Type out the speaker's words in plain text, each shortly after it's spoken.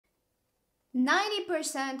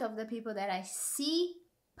90% of the people that I see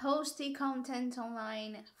posting content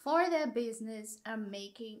online for their business are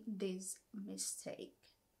making this mistake.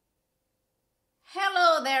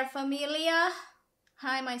 Hello there, familia.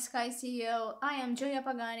 Hi, my Sky CEO. I am Julia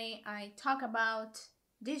Pagani. I talk about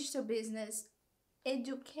digital business,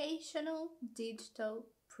 educational digital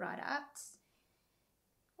products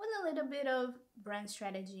with a little bit of brand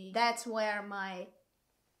strategy. That's where my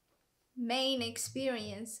main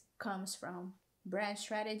experience comes from. Brand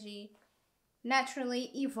strategy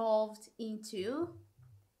naturally evolved into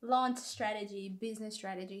launch strategy, business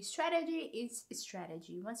strategy. Strategy is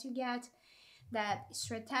strategy. Once you get that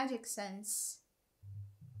strategic sense,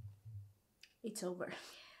 it's over.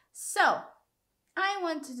 So I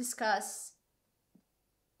want to discuss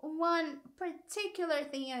one particular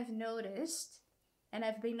thing I've noticed, and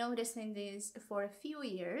I've been noticing this for a few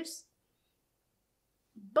years,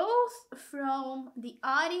 both from the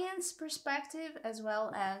audience perspective as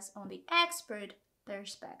well as on the expert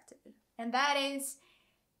perspective, and that is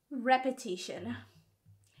repetition.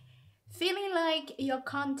 Feeling like your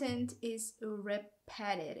content is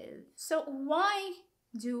repetitive. So why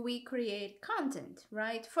do we create content,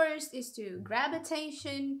 right? First is to grab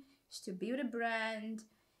attention, is to build a brand,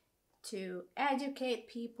 to educate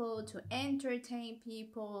people, to entertain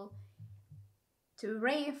people, to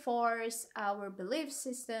reinforce our belief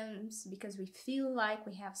systems because we feel like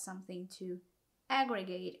we have something to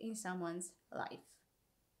aggregate in someone's life.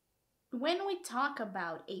 When we talk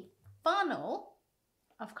about a funnel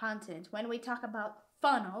of content, when we talk about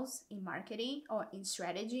funnels in marketing or in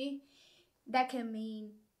strategy, that can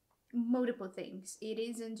mean multiple things. It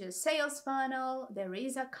isn't just sales funnel, there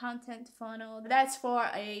is a content funnel. That's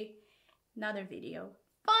for another video.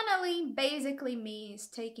 Funneling basically means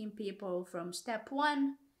taking people from step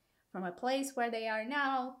 1, from a place where they are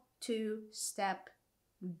now, to step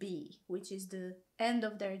B, which is the end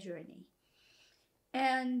of their journey.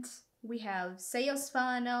 And we have sales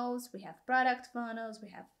funnels, we have product funnels, we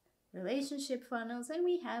have relationship funnels, and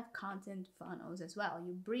we have content funnels as well.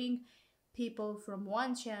 You bring people from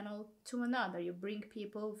one channel to another. You bring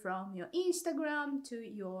people from your Instagram to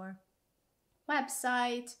your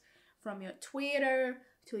website, from your Twitter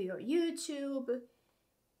to your YouTube.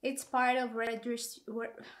 It's part of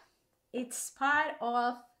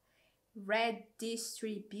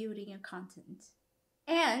redistributing your content.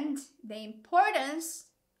 And the importance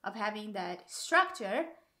of having that structure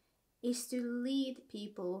is to lead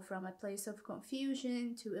people from a place of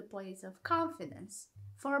confusion to a place of confidence.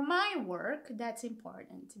 For my work, that's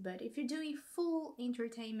important. But if you're doing full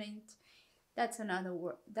entertainment, that's another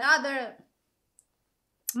work.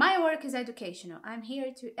 My work is educational. I'm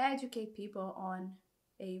here to educate people on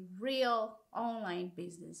a real online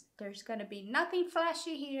business. There's gonna be nothing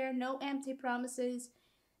flashy here, no empty promises.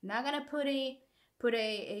 Not gonna put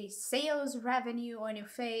a sales revenue on your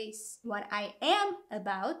face. What I am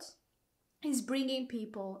about is bringing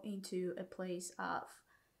people into a place of,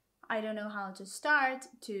 I don't know how to start,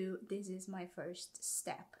 to this is my first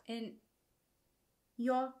step. And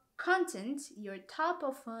your content, your top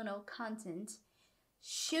of funnel content,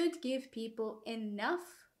 should give people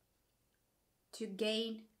enough to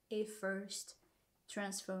gain a first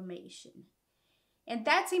transformation. And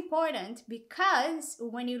that's important because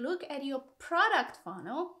when you look at your product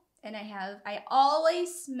funnel, and I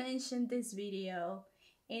always mention this video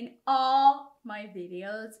in all my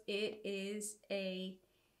videos, it is a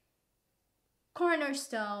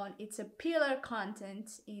cornerstone, it's a pillar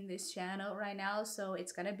content in this channel right now, so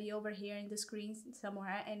it's gonna be over here in the screen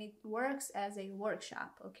somewhere, and it works as a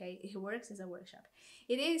workshop, okay? It works as a workshop.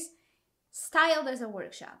 It is styled as a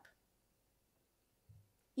workshop.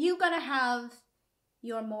 You're gonna have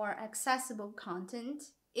your more accessible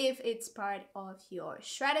content. If it's part of your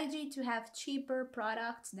strategy to have cheaper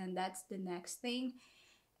products, then that's the next thing.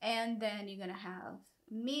 And then you're gonna have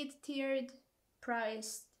mid-tiered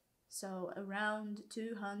priced, so around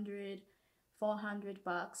 200, 400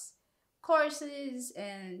 bucks, courses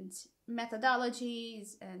and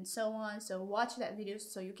methodologies and so on. So watch that video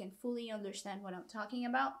so you can fully understand what I'm talking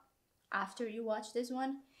about after you watch this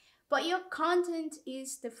one. But your content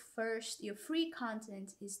is the first, your free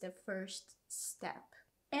content is the first step.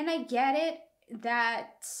 And I get it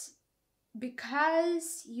that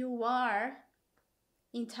because you are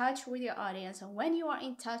in touch with your audience, and when you are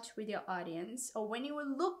in touch with your audience, or when you are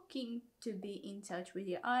looking to be in touch with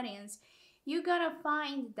your audience, you're gonna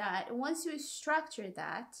find that once you structure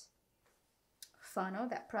that funnel,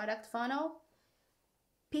 that product funnel,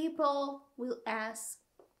 people will ask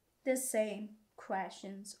the same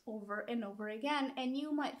questions over and over again, and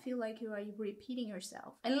you might feel like you are repeating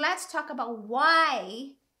yourself. And let's talk about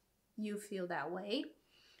why you feel that way,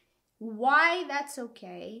 why that's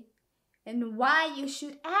okay, and why you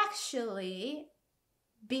should actually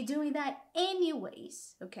be doing that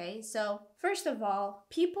anyways, okay? So first of all,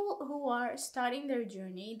 people who are starting their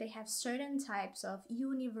journey, they have certain types of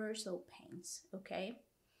universal pains, okay?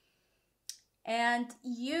 And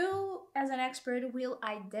you as an expert will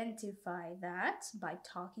identify that by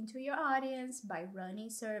talking to your audience, by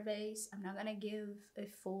running surveys. I'm not gonna give a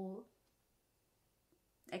full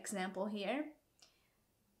example here.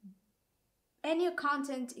 And your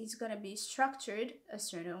content is gonna be structured a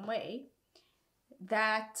certain way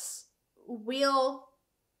that will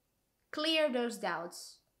clear those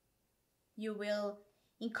doubts. You will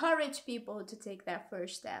encourage people to take that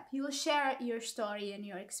first step. You will share your story and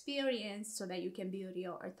your experience so that you can build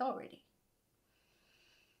your authority.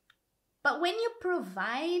 But when you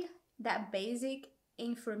provide that basic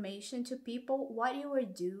information to people, what you are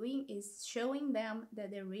doing is showing them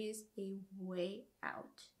that there is a way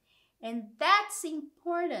out. And that's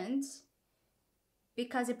important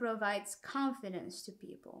because it provides confidence to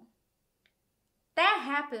people. That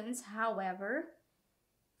happens, however,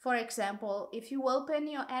 for example, if you open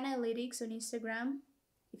your analytics on Instagram,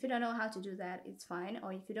 if you don't know how to do that, it's fine.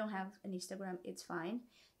 Or if you don't have an Instagram, it's fine.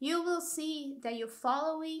 You will see that your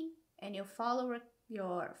following and your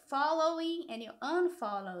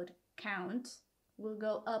unfollowed count will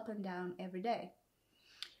go up and down every day.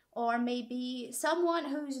 Or maybe someone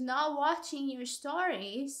who's not watching your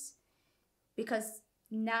stories because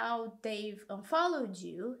now they've unfollowed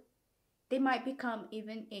you, they might become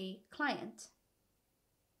even a client.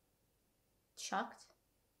 Shocked?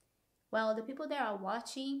 Well, the people that are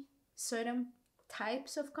watching certain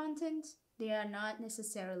types of content, they are not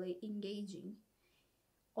necessarily engaging,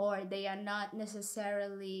 or they are not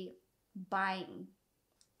necessarily buying.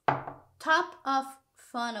 Top of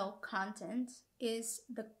funnel content is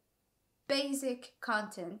the basic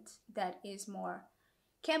content that is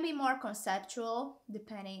can be more conceptual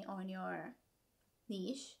depending on your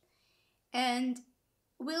niche, and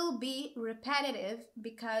will be repetitive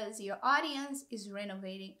because your audience is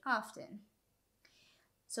renovating often.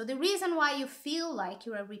 So the reason why you feel like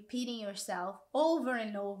you are repeating yourself over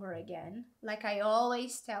and over again, like I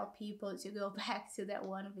always tell people to go back to that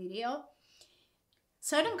one video,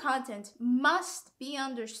 certain content must be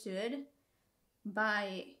understood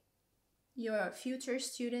by your future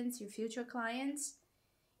students, your future clients,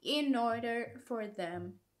 in order for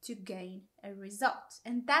them to gain a result.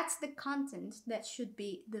 And that's the content that should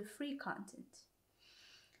be the free content.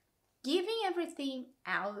 Giving everything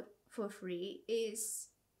out for free is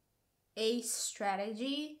a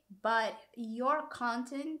strategy, but your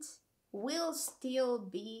content will still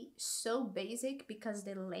be so basic because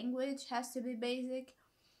the language has to be basic,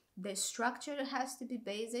 the structure has to be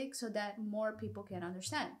basic so that more people can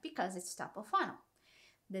understand, because it's top of funnel.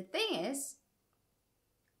 The thing is,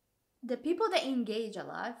 the people that engage a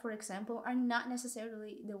lot, for example, are not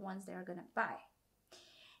necessarily the ones that are gonna buy.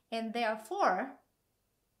 And therefore,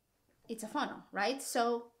 it's a funnel, right?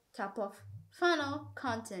 So top of funnel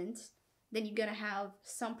content, then you're gonna have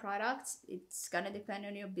some products. It's gonna depend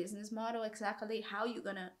on your business model, exactly how you're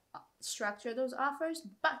gonna structure those offers.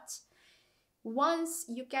 But once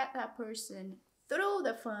you get that person through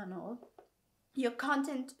the funnel, your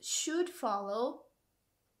content should follow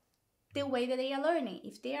the way that they are learning.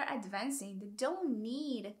 If they are advancing, they don't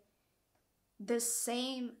need the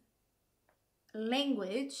same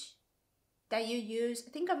language that you use.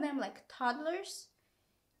 Think of them like toddlers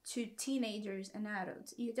to teenagers and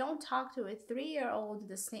adults. You don't talk to a 3-year-old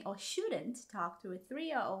the same, or shouldn't talk to a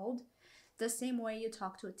 3-year-old the same way you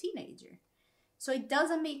talk to a teenager. So it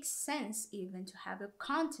doesn't make sense even to have a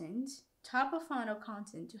content, top of funnel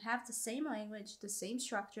content, to have the same language, the same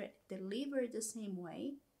structure, delivered the same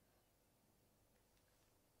way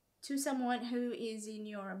to someone who is in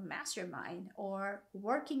your mastermind or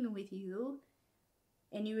working with you,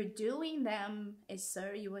 and you are doing them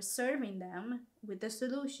you are serving them with the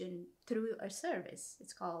solution through a service.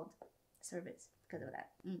 It's called service because of that.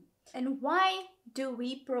 And why do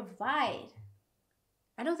we provide?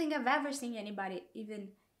 I don't think I've ever seen anybody even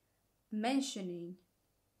mentioning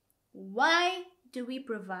why do we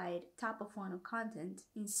provide top of funnel content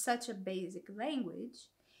in such a basic language,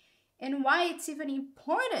 and why it's even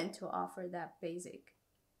important to offer that basic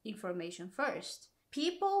information first.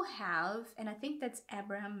 People have, and I think that's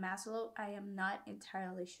Abraham Maslow, I am not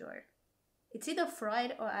entirely sure. It's either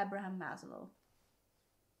Freud or Abraham Maslow.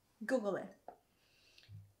 Google it.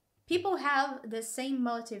 People have the same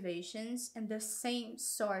motivations and the same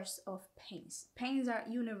source of pains. Pains are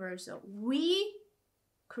universal. We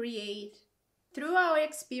create through our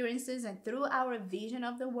experiences and through our vision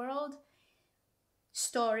of the world,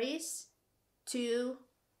 stories to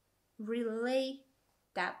relay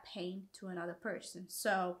that pain to another person.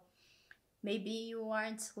 So maybe you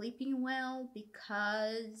aren't sleeping well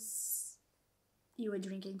because you were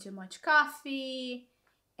drinking too much coffee,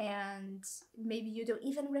 and maybe you don't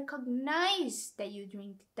even recognize that you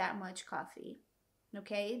drink that much coffee,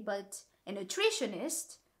 okay? But a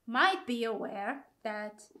nutritionist might be aware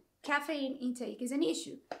that caffeine intake is an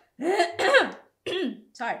issue.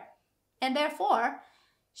 Sorry. And therefore,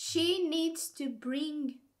 she needs to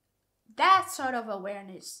bring that sort of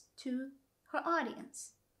awareness to her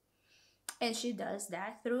audience. And she does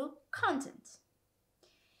that through content.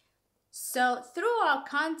 So through our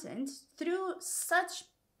content, through such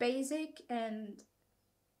basic and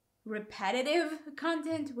repetitive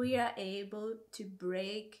content, we are able to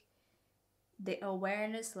break the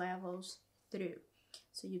awareness levels through.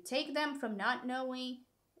 So you take them from not knowing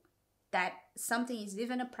that something is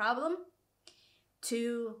even a problem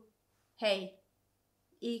to, hey,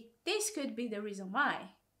 this could be the reason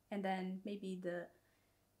why. And then maybe the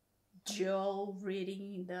Joe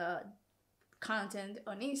reading the content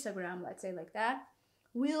on Instagram, let's say like that,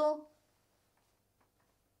 will,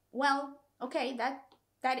 well, okay,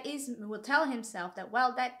 will tell himself that,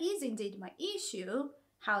 well, that is indeed my issue.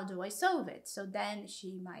 How do I solve it? So then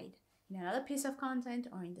she might, in another piece of content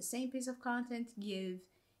or in the same piece of content, give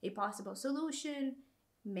a possible solution,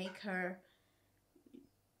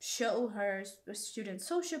 show her students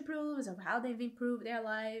social proofs of how they've improved their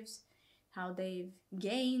lives, how they've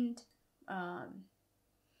gained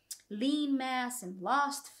lean mass and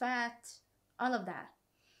lost fat, all of that.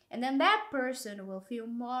 And then that person will feel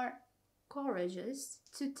more courageous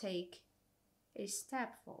to take a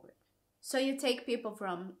step forward. So you take people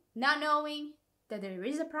from not knowing that there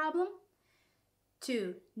is a problem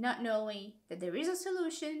to not knowing that there is a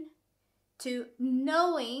solution to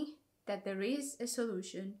knowing that there is a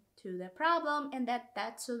solution to the problem, and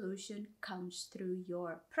that solution comes through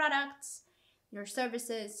your products, your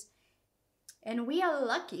services. And we are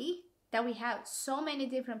lucky that we have so many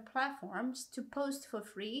different platforms to post for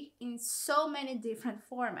free in so many different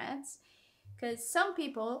formats, because some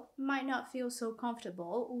people might not feel so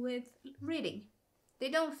comfortable with reading. They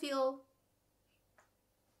don't feel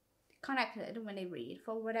connected when they read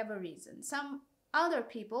for whatever reason. Some other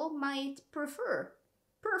people might prefer.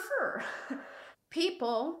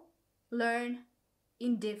 People learn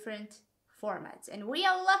in different formats, and we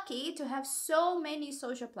are lucky to have so many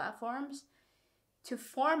social platforms to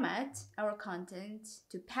format our content,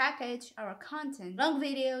 to package our content. Long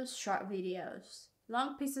videos, short videos,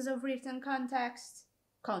 long pieces of written context,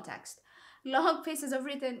 long pieces of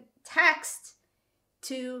written text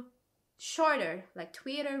to shorter, like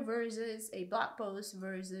Twitter versus a blog post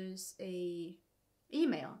versus a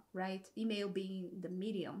email, right? Email being the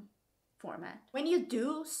medium format. When you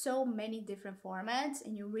do so many different formats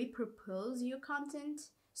and you repurpose your content,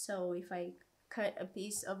 so if I cut a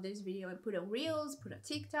piece of this video and put on Reels, put on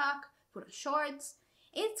TikTok, put on Shorts,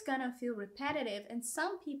 it's gonna feel repetitive, and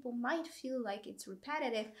some people might feel like it's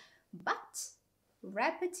repetitive, but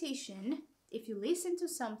repetition, if you listen to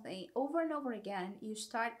something over and over again, you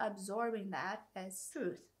start absorbing that as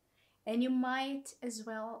truth. And you might as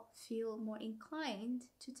well feel more inclined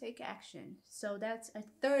to take action. So that's a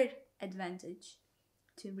third advantage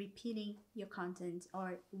to repeating your content,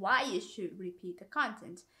 or why you should repeat the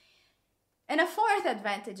content. And a fourth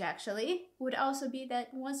advantage actually would also be that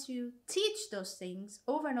once you teach those things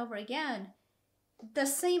over and over again, the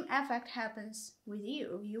same effect happens with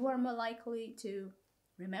you. You are more likely to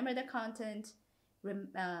remember the content,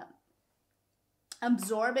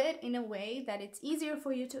 absorb it in a way that it's easier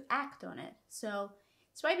for you to act on it. So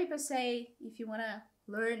it's why people say, if you want to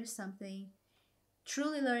learn something,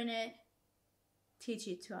 truly learn it, teach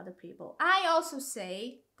it to other people. I also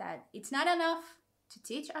say that it's not enough to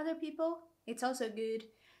teach other people. It's also good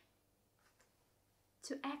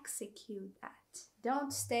to execute that.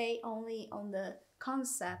 Don't stay only on the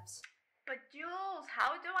concepts. But Jules,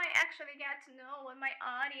 how do I actually get to know what my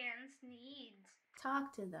audience needs?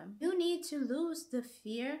 Talk to them. You need to lose the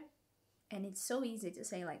fear, and it's so easy to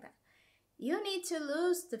say like that. You need to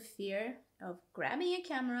lose the fear of grabbing a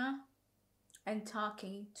camera and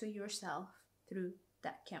talking to yourself through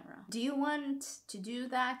that camera. Do you want to do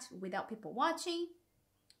that without people watching?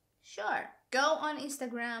 Sure. Go on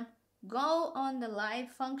Instagram, go on the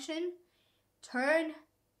live function, turn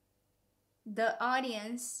the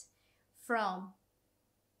audience from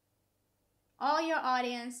all your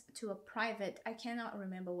audience to a private, I cannot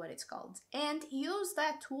remember what it's called, and use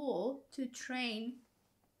that tool to train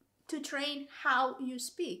how you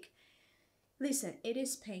speak. Listen, it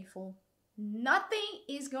is painful. Nothing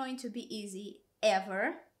is going to be easy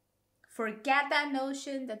ever. Forget that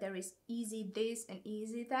notion that there is easy this and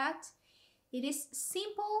easy that. It is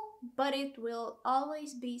simple, but it will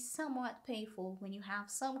always be somewhat painful when you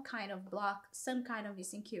have some kind of block, some kind of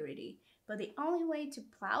insecurity. But the only way to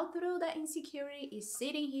plow through that insecurity is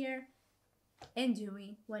sitting here and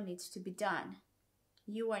doing what needs to be done.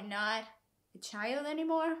 You are not a child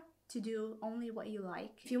anymore to do only what you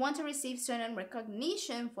like. If you want to receive certain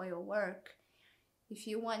recognition for your work, if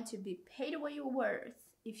you want to be paid what you're worth,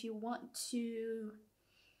 if you want to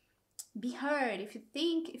be heard,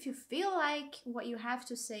 if you feel like what you have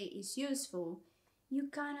to say is useful, you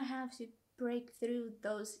kind of have to break through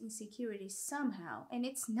those insecurities somehow. And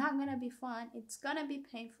it's not gonna be fun. It's gonna be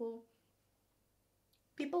painful.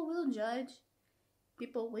 People will judge.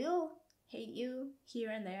 People will hate you here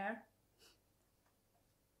and there.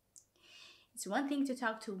 It's one thing to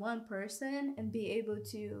talk to one person and be able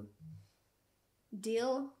to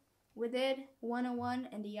deal with it one-on-one,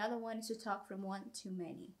 and the other one is to talk from one to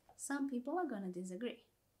many. Some people are gonna disagree,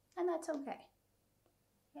 and that's okay.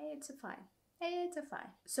 Hey, it's fine. Hey, it's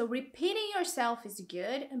fine. So repeating yourself is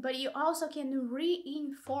good, but you also can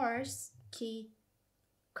reinforce key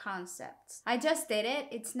concepts. I just did it.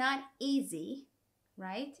 It's not easy,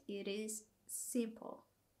 right? It is simple.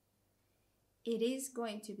 It is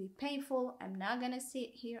going to be painful. I'm not gonna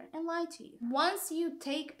sit here and lie to you. Once you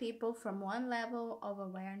take people from one level of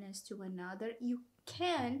awareness to another, you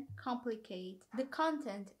can complicate the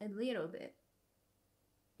content a little bit.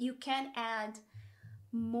 You can add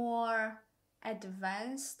more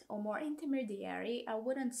advanced or more intermediary, I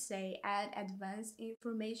wouldn't say add advanced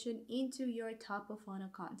information into your top of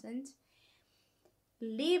funnel content.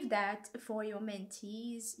 Leave that for your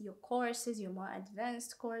mentees, your courses, your more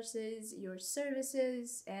advanced courses, your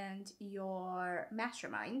services, and your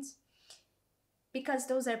masterminds, because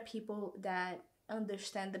those are people that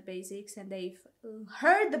understand the basics and they've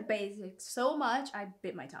heard the basics so much, I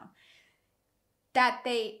bit my tongue, that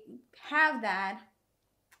they have that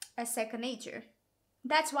as second nature.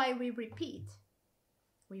 That's why we repeat.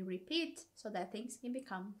 We repeat so that things can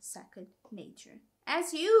become second nature.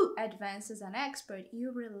 As you advance as an expert,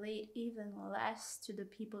 you relate even less to the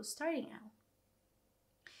people starting out.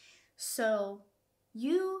 So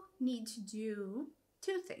you need to do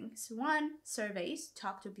two things. One, surveys,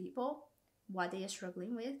 talk to people, what they are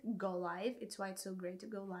struggling with, go live. It's why it's so great to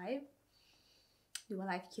go live. Do a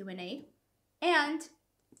live Q&A. And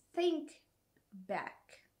think back.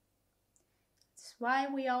 That's why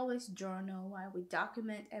we always journal, why we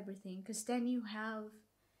document everything, because then you have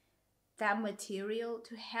that material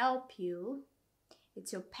to help you.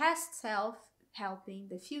 It's your past self helping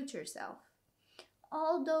the future self.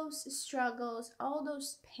 All those struggles, all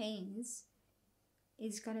those pains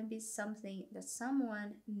is gonna be something that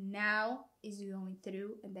someone now is going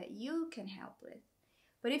through and that you can help with.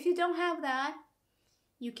 But if you don't have that,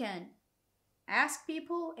 you can ask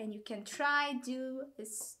people and you can try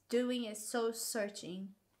doing a soul searching,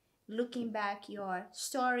 looking back your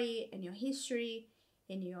story and your history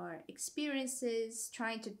and your experiences,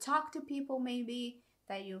 trying to talk to people maybe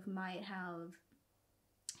that you might have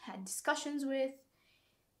had discussions with.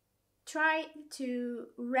 Try to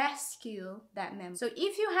rescue that memory. So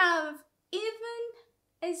if you have even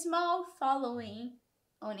a small following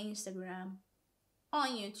on Instagram, on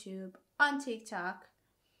YouTube, on TikTok,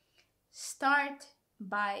 start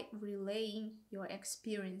by relaying your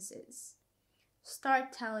experiences.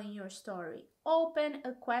 Start telling your story. Open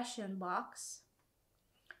a question box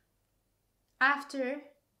after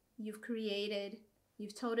you've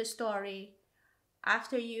told a story,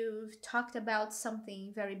 after you've talked about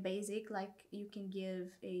something very basic, like you can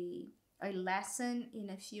give a lesson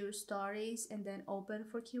in a few stories and then open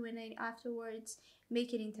for Q&A afterwards.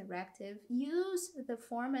 Make it interactive. Use the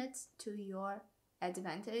formats to your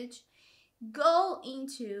advantage. Go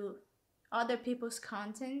into other people's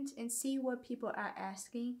content and see what people are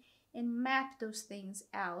asking and map those things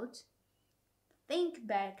out. Think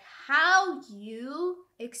back how you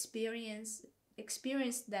experienced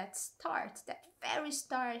that very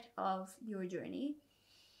start of your journey,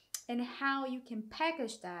 and how you can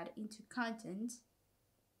package that into content.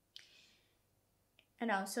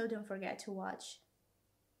 And also don't forget to watch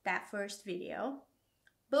that first video.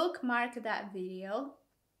 Bookmark that video,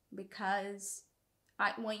 because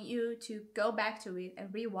I want you to go back to it and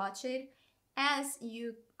rewatch it. As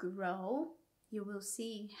you grow, you will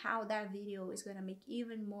see how that video is going to make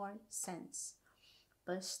even more sense.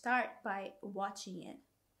 But start by watching it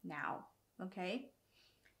now, okay?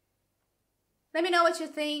 Let me know what you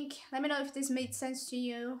think. Let me know if this made sense to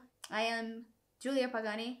you. I am Giulia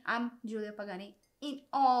Pagani. I'm Giulia Pagani in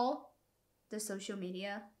all the social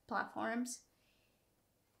media platforms.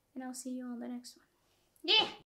 And I'll see you on the next one. Yeah!